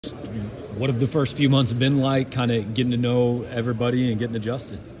What have the first few months been like, kind of getting to know everybody and getting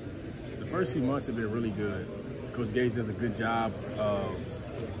adjusted? The first few months have been really good. Coach Gates does a good job of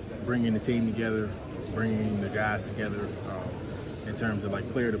bringing the team together, bringing the guys together in terms of like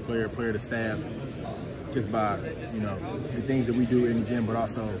player to player, player to staff, just by, the things that we do in the gym, but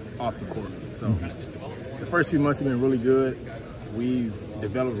also off the court. So the first few months have been really good. We've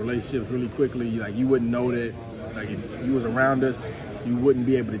developed relationships really quickly. Like, you wouldn't know that, like, if you was around us, you wouldn't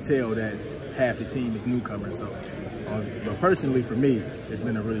be able to tell that half the team is newcomers. So, but personally for me, it's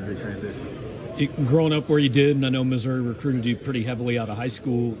been a really good transition. Growing up where you did, and I know Missouri recruited you pretty heavily out of high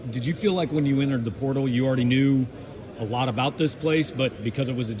school, did you feel like when you entered the portal, you already knew a lot about this place, but because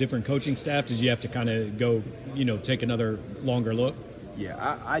it was a different coaching staff, did you have to kind of go, take another longer look?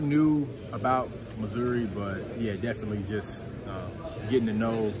 Yeah, I knew about Missouri, but yeah, definitely just getting to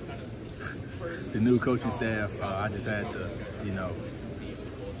know the new coaching staff. I just had to,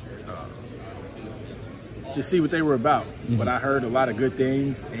 just see what they were about. But I heard a lot of good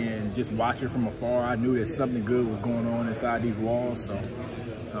things, and just watching from afar, I knew that something good was going on inside these walls. So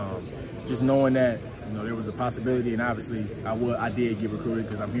just knowing that, there was a possibility, and obviously I did get recruited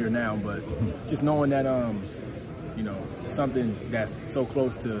because I'm here now, but just knowing that, something that's so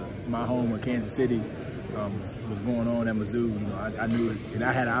close to my home of Kansas City was going on at Mizzou, I knew it, and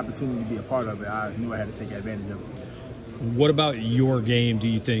I had an opportunity to be a part of it. I knew I had to take advantage of it. What about your game do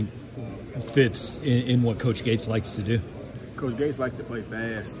you think fits in what Coach Gates likes to do? Coach Gates likes to play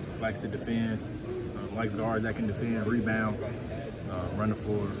fast, likes to defend, likes guards that can defend, rebound, run the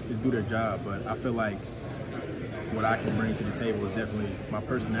floor, just do their job. But I feel like what I can bring to the table is definitely my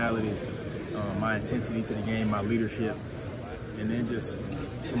personality, my intensity to the game, my leadership, and then just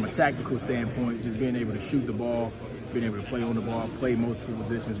from a tactical standpoint, just being able to shoot the ball, being able to play on the ball, play multiple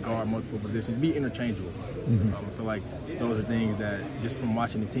positions, guard multiple positions, be interchangeable. I feel like those are things that, just from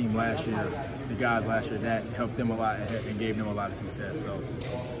watching the team last year, the guys last year, that helped them a lot and gave them a lot of success.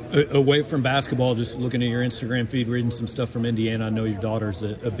 So, away from basketball, just looking at your Instagram feed, reading some stuff from Indiana, I know your daughter's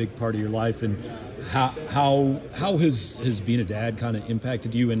a big part of your life. And how has being a dad kind of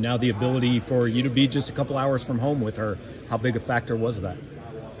impacted you, and now the ability for you to be just a couple hours from home with her, how big a factor was that?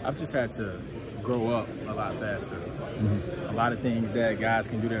 I've just had to grow up a lot faster. A lot of things that guys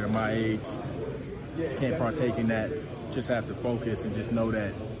can do that at my age can't partake in that. Just have to focus and just know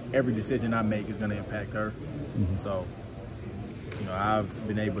that every decision I make is going to impact her. So, I've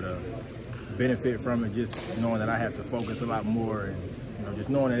been able to benefit from it, just knowing that I have to focus a lot more, and just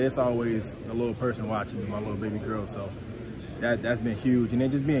knowing that it's always a little person watching me, my little baby girl. So that's been huge. And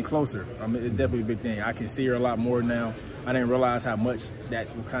then just being closer, it's definitely a big thing. I can see her a lot more now. I didn't realize how much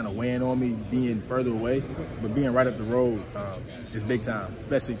that was kind of weighing on me, being further away, but being right up the road is big time,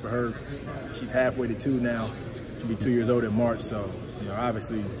 especially for her. She's halfway to 2 now. She'll be 2 years old in March. So,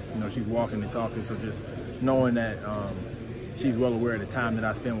 obviously, she's walking and talking. So just knowing that she's well aware of the time that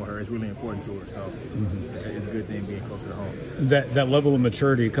I spend with her is really important to her. So it's a good thing being closer to home. That level of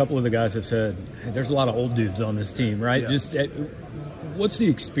maturity, a couple of the guys have said, hey, there's a lot of old dudes on this team, right? Yeah. Just what's the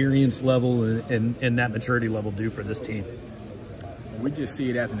experience level and that maturity level do for this team? We just see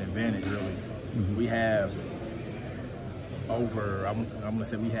it as an advantage, really. We have over, I'm going to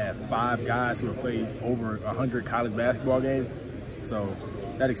say we have 5 guys who have played over 100 college basketball games. So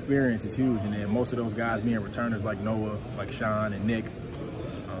that experience is huge. And then most of those guys being returners like Noah, like Sean and Nick,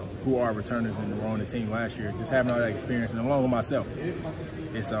 who are returners and were on the team last year, just having all that experience, and along with myself,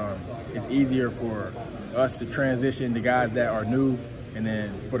 it's easier for us to transition the guys that are new, and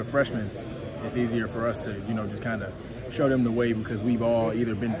then for the freshmen, it's easier for us to, just kind of show them the way, because we've all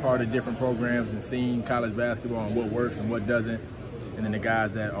either been part of different programs and seen college basketball and what works and what doesn't. And then the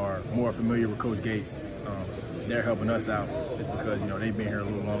guys that are more familiar with Coach Gates, they're helping us out just because, they've been here a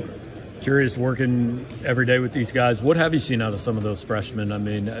little longer. Curious, working every day with these guys, what have you seen out of some of those freshmen? I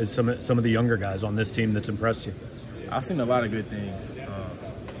mean, some of the younger guys on this team that's impressed you? I've seen a lot of good things,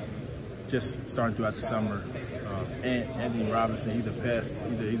 just starting throughout the summer. Anthony Robinson, he's a pest.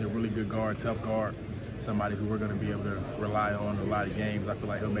 He's a really good guard, tough guard, somebody who we're going to be able to rely on in a lot of games. I feel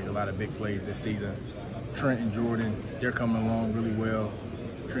like he'll make a lot of big plays this season. Trent and Jordan, they're coming along really well.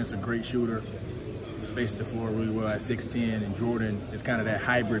 Trent's a great shooter. He spaces the floor really well at 6'10", and Jordan is kind of that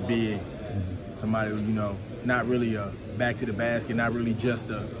hybrid big. Somebody who, not really a back to the basket, not really just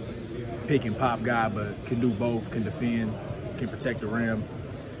a pick and pop guy, but can do both, can defend, can protect the rim.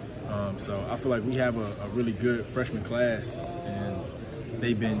 So I feel like we have a really good freshman class, and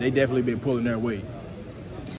they definitely been pulling their weight.